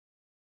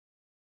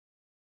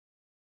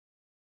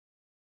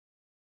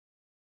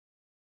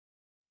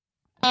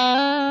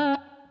Hey,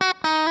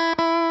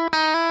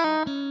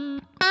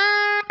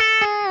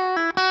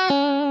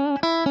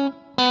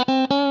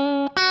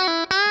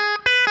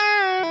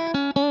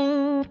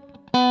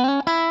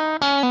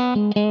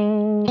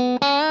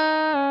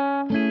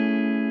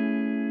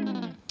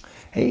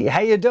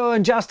 how you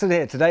doing? Justin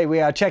here. Today we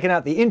are checking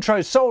out the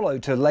intro solo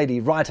to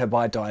Lady Writer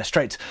by Dire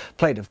Straits,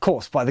 played of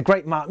course by the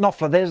great Mark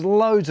Knopfler. There's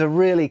loads of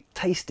really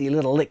tasty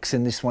little licks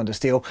in this one to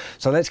steal,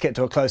 so let's get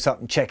to a close-up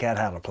and check out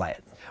how to play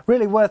it.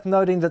 Really worth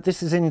noting that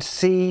this is in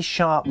C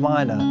sharp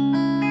minor.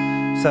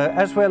 So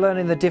as we're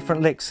learning the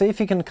different licks, see if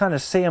you can kind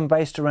of see them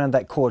based around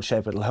that chord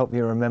shape. It'll help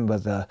you remember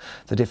the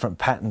different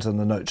patterns and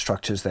the note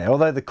structures there.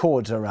 Although the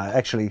chords are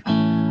actually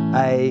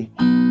A,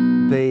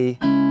 B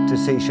to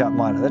C sharp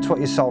minor. That's what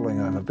you're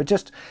soloing over. But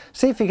just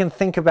see if you can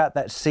think about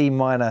that C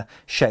minor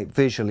shape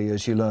visually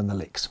as you learn the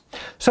licks.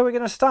 So we're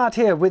going to start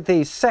here with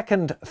the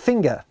second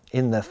finger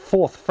in the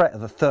 4th fret of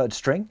the 3rd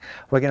string.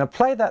 We're going to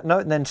play that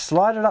note and then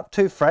slide it up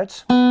 2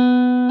 frets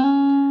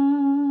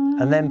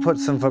and then put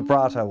some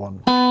vibrato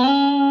on.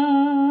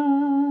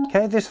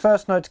 Okay, this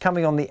first note's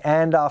coming on the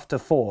and after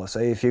 4. So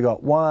if you've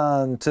got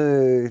 1,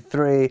 2,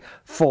 3,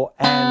 4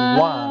 and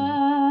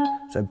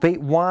 1. So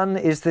beat 1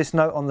 is this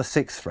note on the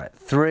 6th fret.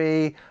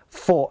 3,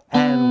 4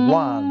 and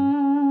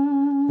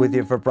 1 with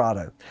your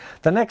vibrato.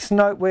 The next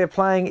note we're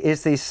playing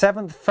is the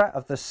 7th fret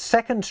of the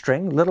 2nd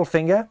string, little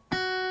finger.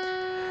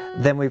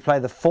 Then we play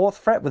the 4th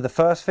fret with the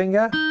 1st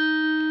finger,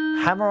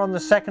 hammer on the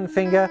 2nd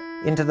finger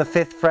into the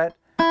 5th fret,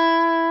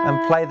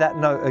 and play that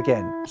note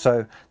again.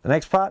 So the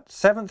next part,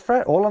 7th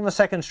fret, all on the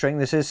 2nd string.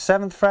 This is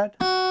 7th fret,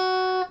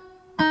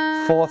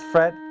 4th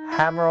fret,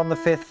 hammer on the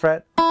 5th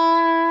fret,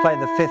 play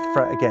the 5th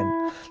fret again.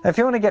 Now if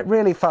you want to get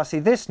really fussy,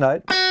 this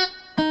note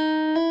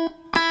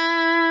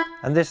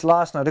and this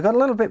last note have got a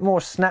little bit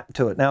more snap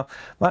to it. Now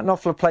Mark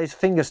Knopfler plays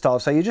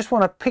fingerstyle, so you just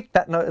want to pick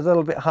that note a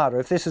little bit harder.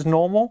 If this is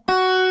normal,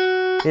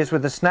 here's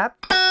with the snap.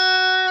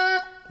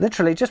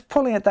 Literally just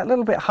pulling it that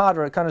little bit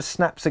harder, it kind of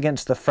snaps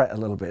against the fret a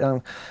little bit.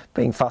 I'm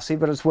being fussy,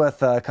 but it's worth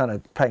kind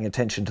of paying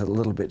attention to a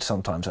little bit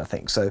sometimes, I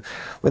think. So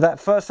with that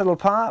first little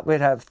part, we'd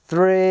have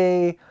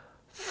 3,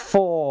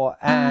 4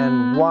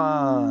 and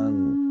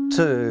 1,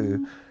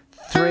 2,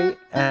 3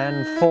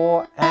 and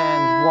 4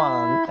 and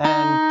 1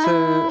 and 2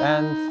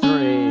 and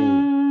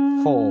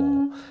 3,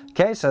 4.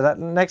 Okay, so that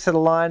next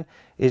little line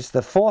is the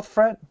 4th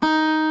fret,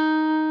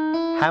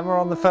 hammer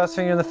on the 1st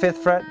finger in the 5th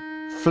fret,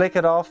 flick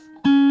it off,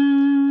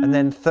 and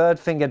then 3rd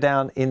finger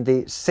down in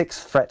the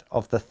 6th fret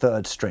of the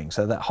 3rd string.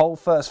 So that whole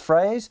first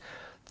phrase,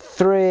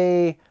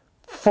 3,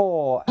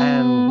 4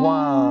 and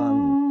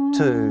 1,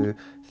 2,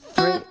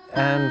 3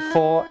 and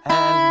 4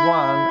 and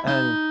 1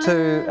 and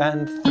 2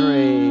 and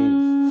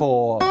 3,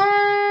 4.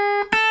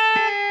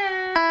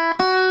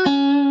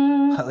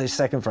 This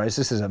second phrase,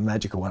 this is a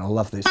magical one. I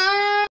love this.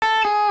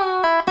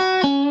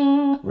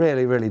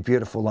 Really, really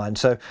beautiful line.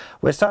 So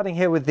we're starting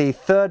here with the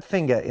 3rd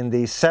finger in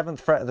the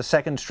 7th fret of the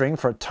 2nd string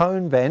for a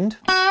tone bend.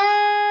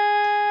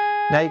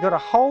 Now you've got to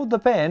hold the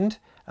bend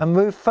and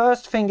move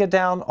 1st finger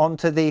down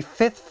onto the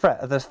 5th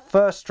fret of the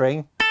 1st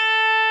string.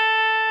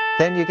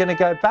 Then you're going to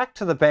go back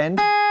to the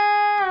bend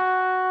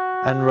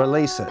and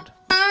release it.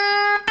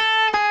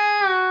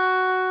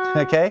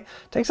 Okay,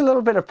 takes a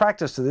little bit of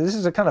practice to this. This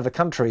is a kind of a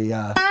country,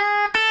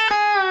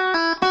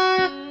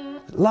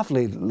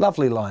 lovely,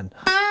 lovely line.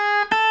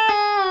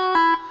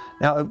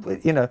 Now,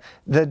 you know,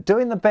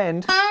 doing the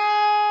bend,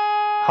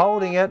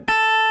 holding it,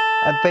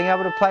 and being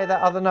able to play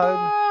that other note,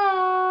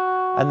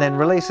 and then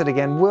release it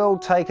again will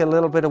take a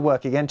little bit of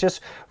work. Again,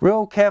 just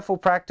real careful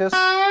practice.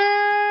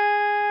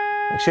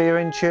 Make sure you're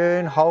in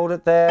tune, hold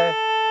it there,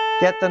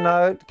 get the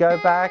note,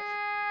 go back,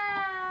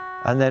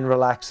 and then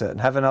relax it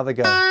and have another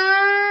go.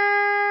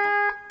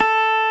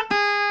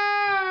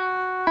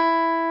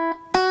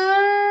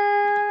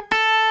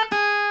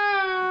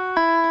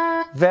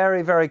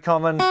 Very, very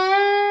common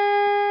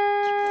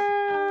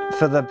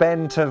for the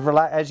bend to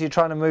relax as you're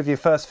trying to move your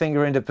 1st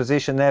finger into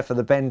position there, for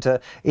the bend to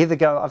either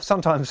go, I've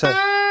sometimes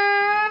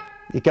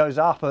it goes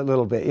up a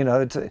little bit, you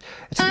know, it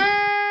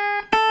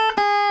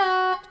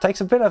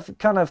takes a bit of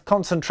kind of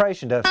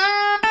concentration for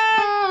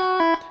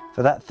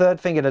that 3rd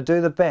finger to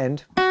do the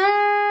bend,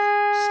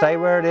 stay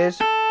where it is,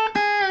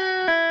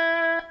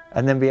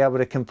 and then be able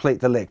to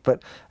complete the lick.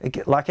 But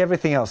like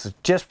everything else,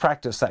 just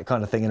practice that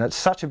kind of thing, and it's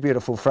such a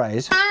beautiful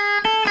phrase.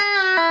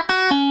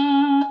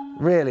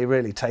 Really,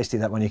 really tasty,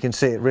 that one. You can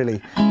see it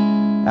really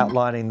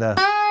outlining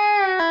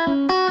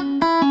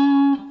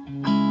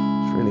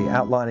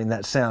outlining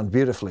that sound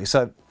beautifully.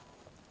 So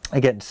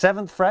again,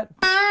 7th fret,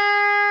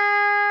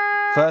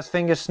 1st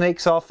finger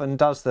sneaks off and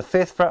does the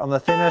 5th fret on the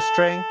thinner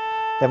string.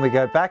 Then we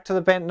go back to the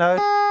bent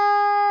note,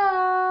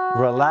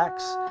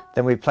 relax,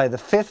 then we play the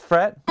 5th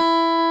fret,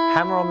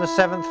 hammer on the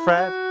 7th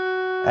fret,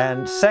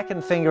 and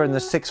 2nd finger in the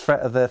 6th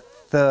fret of the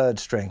 3rd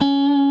string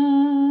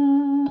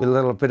with a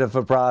little bit of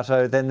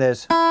vibrato. Then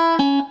there's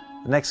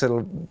the next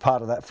little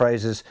part of that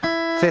phrase is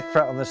 5th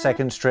fret on the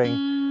 2nd string,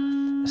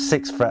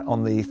 6th fret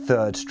on the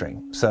 3rd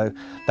string. So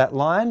that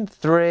line,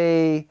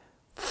 3,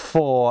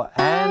 4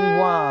 and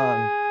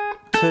 1,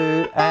 2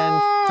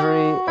 and 3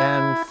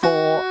 and 4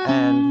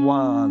 and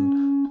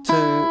 1, 2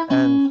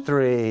 and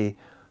 3,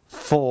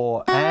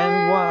 4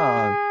 and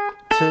 1,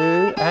 2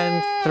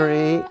 and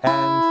 3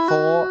 and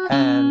 4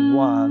 and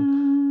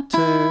 1, 2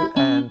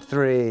 and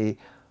 3,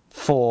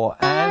 4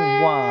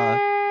 and 1,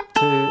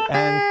 2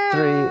 and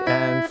 3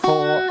 and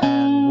 4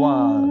 and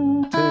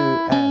 1, 2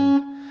 and...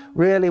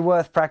 Really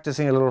worth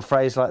practicing a little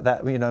phrase like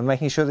that, you know,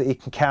 making sure that you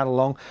can count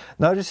along,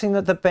 noticing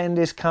that the bend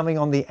is coming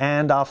on the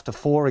and after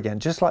 4 again,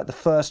 just like the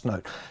first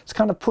note. It's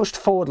kind of pushed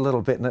forward a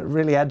little bit and it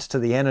really adds to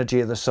the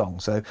energy of the song.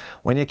 So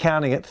when you're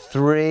counting it,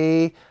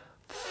 3,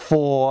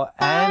 4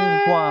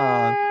 and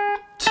 1,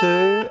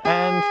 2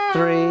 and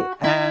 3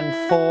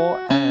 and 4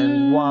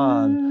 and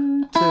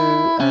 1, 2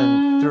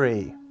 and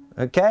 3.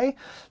 Okay,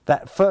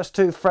 that first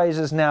 2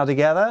 phrases now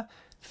together.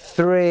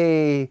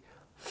 3,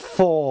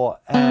 4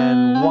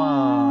 and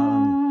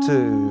 1,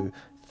 2,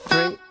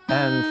 3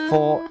 and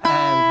 4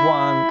 and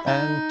 1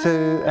 and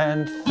 2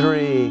 and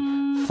 3,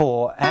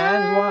 4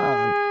 and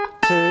 1,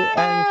 2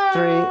 and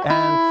 3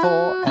 and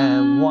 4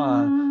 and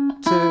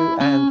 1, 2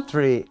 and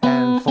 3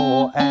 and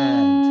 4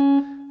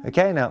 and...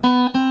 Okay, now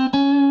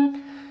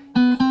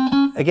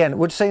again, it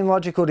would seem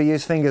logical to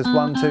use fingers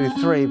 1, 2,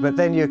 3, but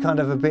then you're kind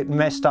of a bit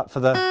messed up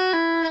for the...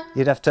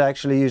 You'd have to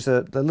actually use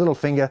the little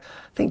finger. I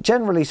think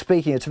generally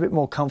speaking it's a bit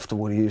more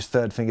comfortable to use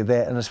third finger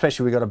there, and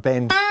especially we've got a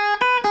bend,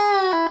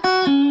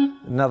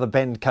 another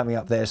bend coming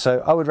up there.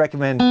 So I would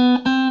recommend,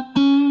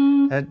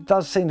 and it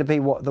does seem to be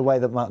the way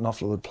that Martin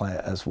Knopfler would play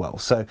it as well.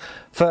 So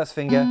first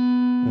finger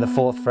in the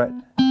 4th fret,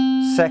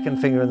 second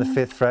finger in the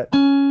 5th fret,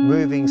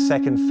 moving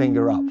second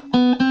finger up.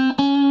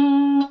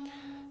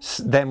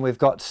 Then we've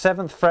got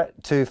 7th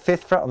fret to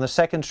 5th fret on the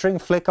 2nd string,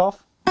 flick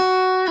off.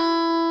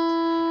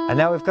 And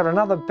now we've got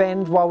another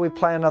bend while we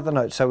play another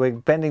note. So we're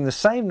bending the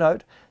same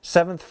note,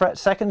 7th fret,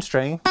 2nd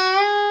string.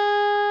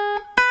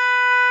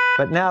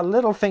 But now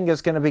little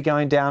finger's going to be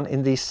going down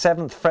in the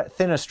 7th fret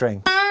thinner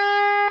string.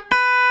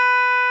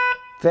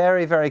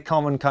 Very, very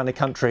common kind of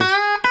country.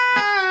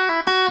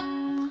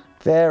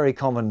 Very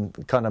common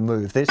kind of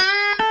move, this.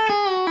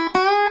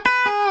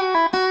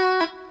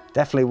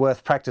 Definitely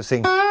worth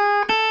practicing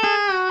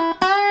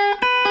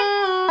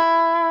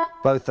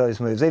both those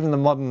moves. Even the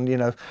modern, you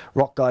know,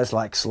 rock guys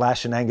like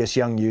Slash and Angus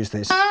Young use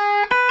this.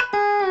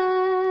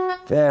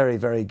 Very,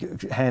 very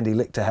good, handy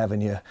lick to have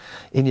in your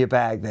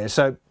bag there.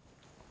 So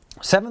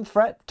 7th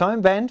fret,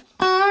 tone bend.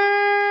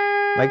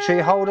 Make sure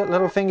you hold it,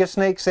 little finger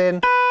sneaks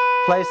in.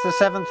 Place the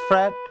 7th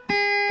fret,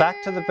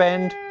 back to the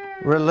bend,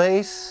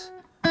 release,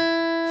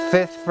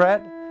 5th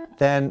fret,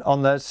 then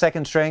on the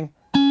 2nd string,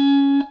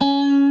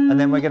 and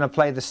then we're going to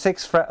play the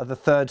 6th fret of the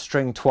 3rd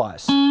string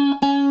twice.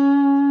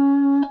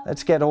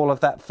 Let's get all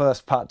of that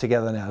first part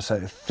together now. So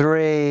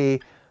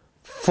 3,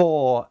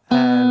 4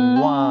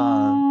 and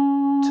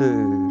 1,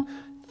 2,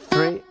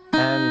 3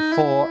 and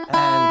 4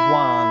 and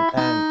 1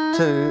 and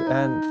 2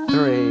 and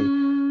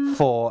 3,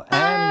 4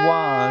 and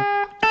 1,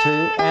 2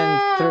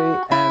 and 3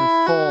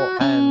 and 4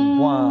 and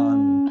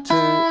 1, 2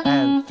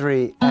 and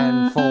 3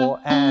 and 4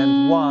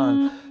 and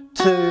 1,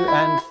 2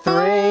 and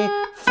 3,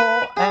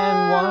 4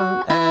 and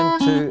 1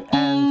 and 2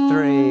 and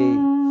 3,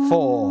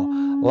 4.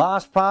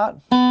 Last part.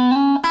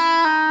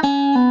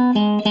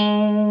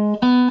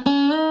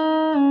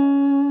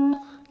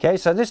 Okay,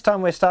 so this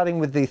time we're starting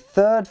with the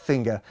 3rd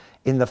finger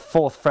in the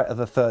 4th fret of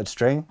the 3rd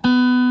string,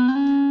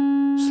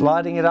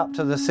 sliding it up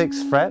to the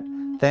 6th fret,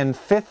 then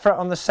 5th fret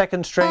on the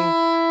 2nd string,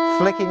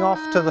 flicking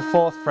off to the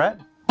 4th fret,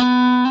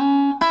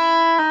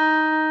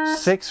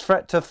 6th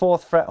fret to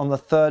 4th fret on the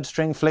 3rd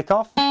string, flick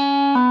off,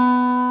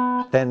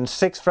 then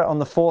 6th fret on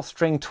the 4th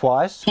string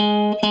twice,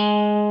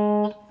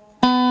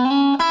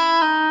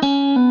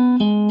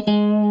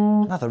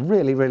 another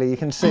really, you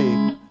can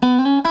see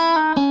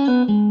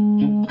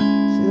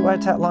the way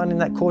it's outlined in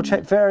that chord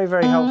shape. Very,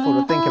 very helpful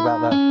to think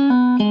about that.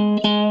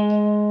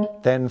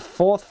 Then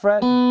 4th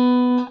fret,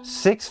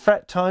 6th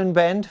fret tone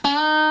bend,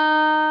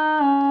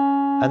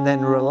 and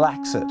then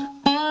relax it. 1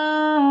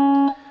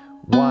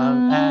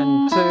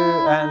 and 2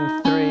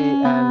 and 3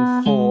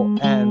 and 4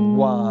 and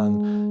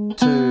 1,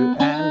 2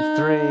 and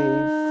 3,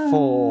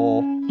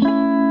 4.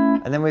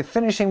 And then we're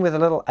finishing with a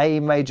little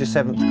A major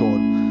 7th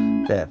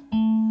chord. There.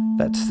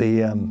 That's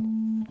the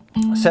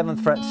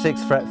 7th fret,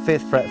 6th fret,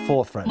 5th fret,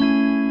 4th fret.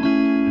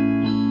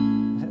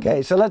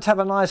 Okay, so let's have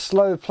a nice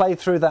slow play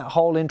through that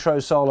whole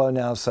intro solo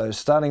now. So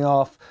starting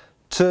off,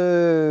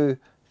 2,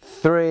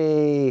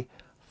 3,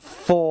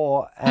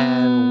 4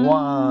 and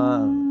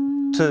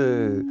 1,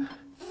 2,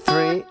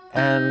 3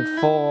 and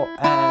 4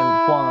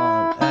 and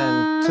 1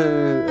 and 2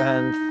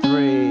 and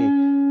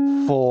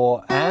 3,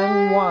 4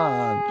 and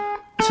 1,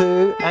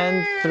 2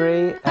 and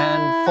 3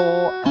 and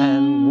 4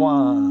 and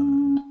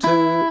 1,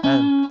 2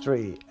 and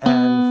 3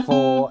 and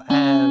 4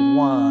 and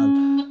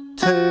 1,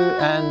 2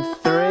 and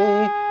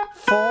 3,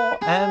 4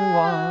 and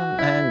 1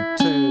 and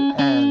 2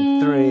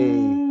 and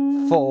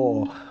 3,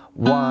 4,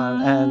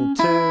 1 and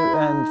 2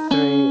 and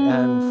 3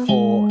 and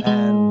 4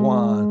 and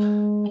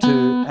 1,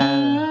 2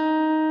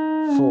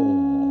 and 4,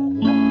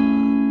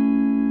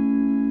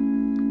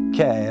 1.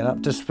 Okay, and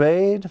up to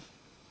speed.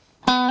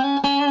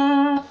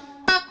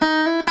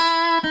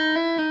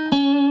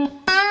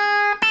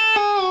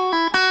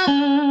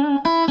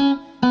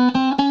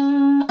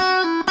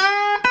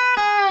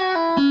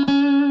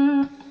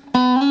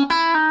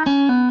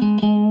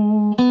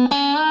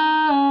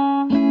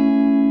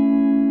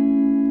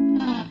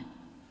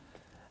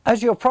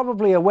 As you're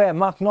probably aware,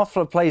 Mark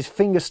Knopfler plays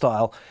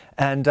fingerstyle,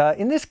 and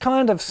in this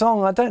kind of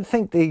song I don't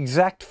think the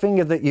exact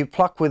finger that you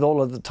pluck with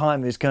all of the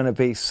time is going to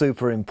be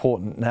super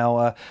important.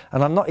 Now,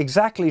 and I'm not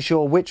exactly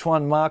sure which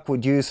one Mark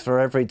would use for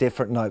every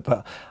different note,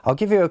 but I'll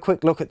give you a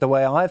quick look at the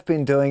way I've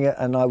been doing it,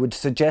 and I would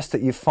suggest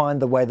that you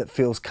find the way that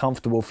feels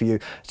comfortable for you.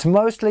 It's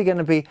mostly going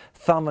to be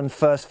thumb and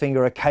first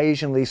finger,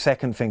 occasionally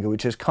second finger,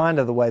 which is kind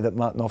of the way that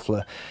Mark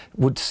Knopfler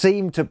would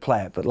seem to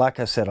play it, but like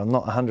I said, I'm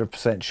not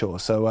 100% sure.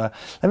 So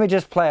let me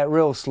just play it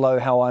real slow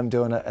how I'm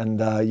doing it,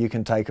 and you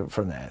can take it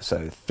from there.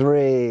 So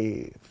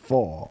 3,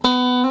 4.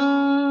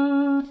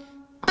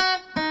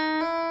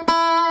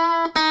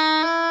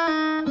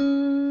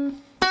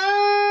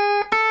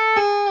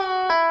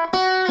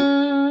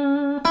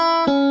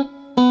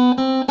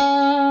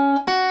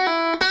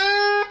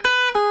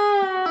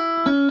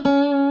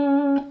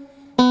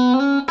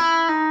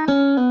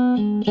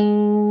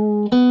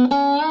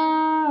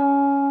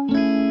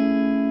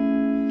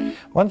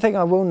 One thing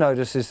I will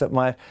notice is that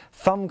my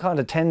thumb kind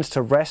of tends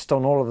to rest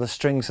on all of the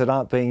strings that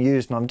aren't being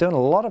used, and I'm doing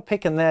a lot of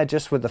picking there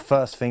just with the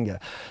first finger.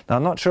 Now,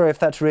 I'm not sure if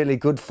that's really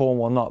good form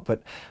or not,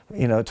 but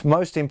you know, it's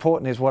most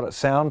important is what it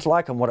sounds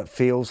like and what it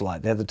feels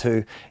like. They're the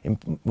two,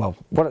 well,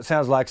 what it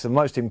sounds like is the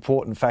most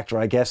important factor,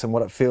 I guess, and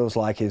what it feels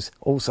like is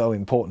also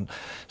important.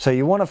 So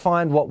you want to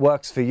find what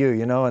works for you,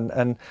 you know,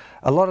 and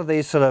a lot of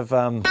these sort of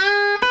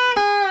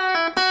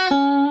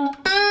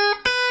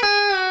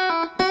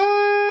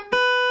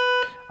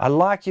I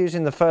like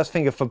using the first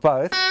finger for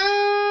both,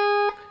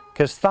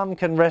 because thumb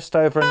can rest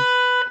over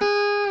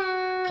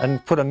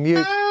and put a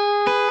mute,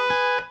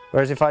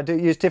 whereas if I do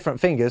use different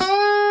fingers,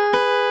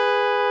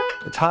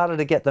 it's harder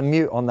to get the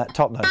mute on that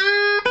top note.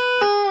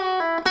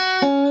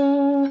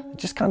 It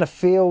just kind of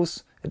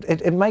feels,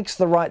 it makes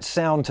the right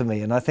sound to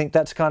me, and I think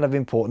that's kind of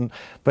important.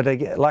 But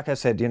again, like I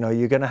said, you know,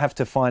 you're going to have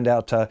to find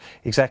out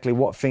exactly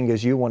what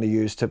fingers you want to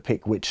use to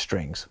pick which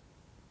strings.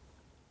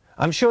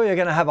 I'm sure you're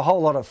going to have a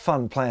whole lot of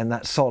fun playing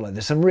that solo.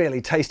 There's some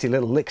really tasty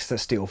little licks to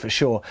steal for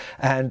sure.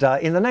 And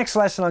in the next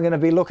lesson I'm going to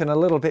be looking a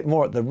little bit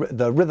more at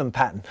the rhythm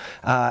pattern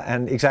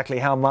and exactly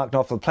how Mark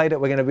Knopfler played it.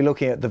 We're going to be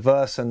looking at the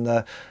verse and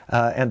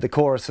the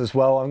chorus as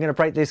well. I'm going to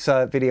break this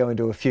video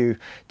into a few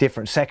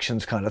different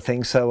sections kind of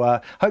thing.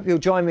 So hope you'll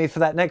join me for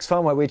that next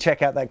one where we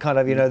check out that kind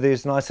of, you know,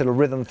 this nice little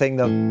rhythm thing.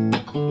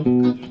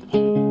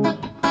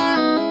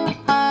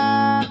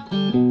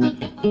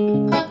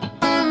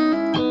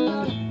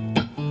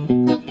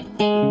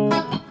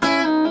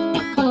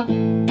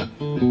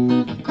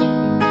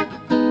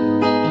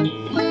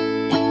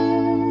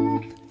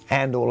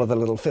 And all of the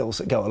little fills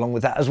that go along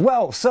with that as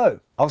well. So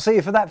I'll see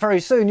you for that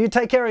very soon. You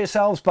take care of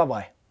yourselves. Bye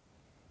bye.